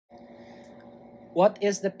What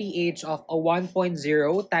is the pH of a 1.0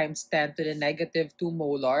 times 10 to the negative 2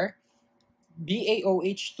 molar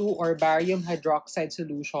BaOH2 or barium hydroxide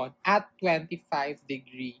solution at 25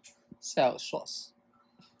 degrees Celsius?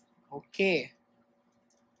 Okay,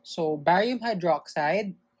 so barium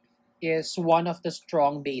hydroxide is one of the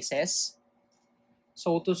strong bases.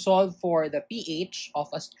 So to solve for the pH of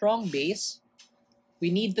a strong base,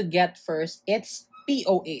 we need to get first its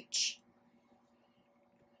pOH.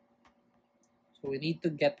 So we need to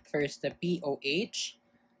get first the pOH.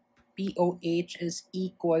 pOH is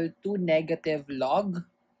equal to negative log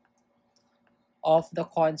of the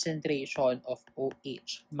concentration of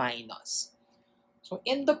OH minus. So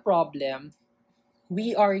in the problem,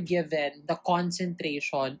 we are given the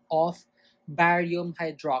concentration of barium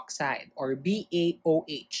hydroxide or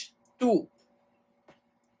BaOH2.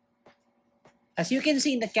 As you can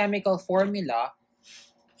see in the chemical formula,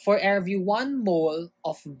 for every 1 mole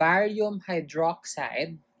of barium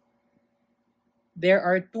hydroxide, there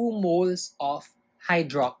are 2 moles of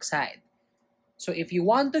hydroxide. So if you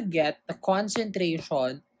want to get the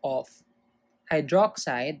concentration of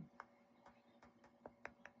hydroxide,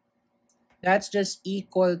 that's just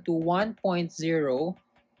equal to 1.0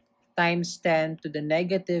 times 10 to the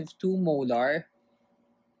negative 2 molar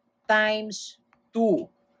times 2.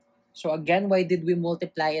 So again, why did we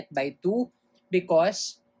multiply it by 2?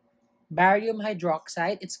 Because barium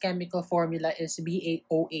hydroxide, its chemical formula is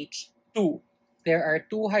BaOH2. There are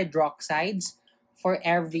 2 hydroxides for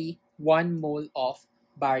every 1 mole of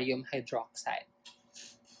barium hydroxide.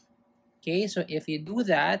 Okay, so if you do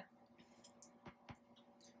that,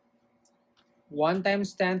 1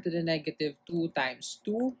 times 10 to the negative 2 times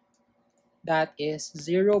 2, that is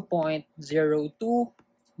 0.02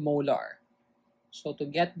 molar. So to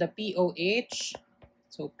get the pOH,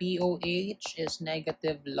 so pOH is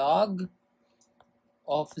negative log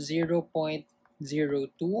of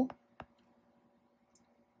 0.02.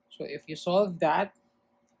 So if you solve that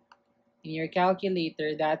in your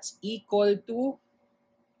calculator, that's equal to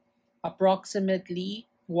approximately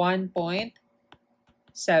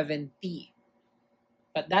 1.70.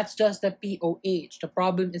 But that's just the pOH. The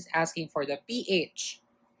problem is asking for the pH.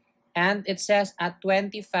 And it says at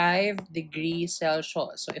 25 degrees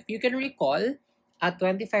Celsius. So if you can recall, at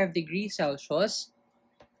 25 degrees Celsius,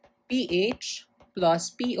 pH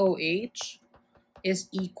plus pOH is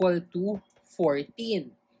equal to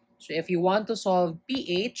 14. So if you want to solve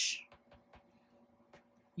pH,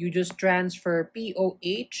 you just transfer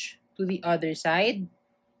pOH to the other side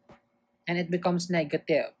and it becomes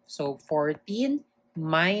negative. So 14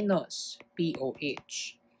 minus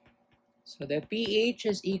pOH. So the pH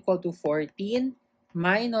is equal to 14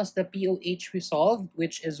 minus the pOH we solved,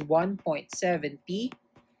 which is 1.70.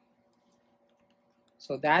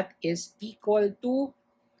 So that is equal to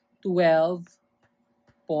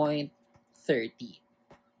 12.30.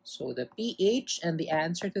 So the pH and the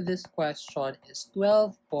answer to this question is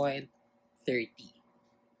 12.30.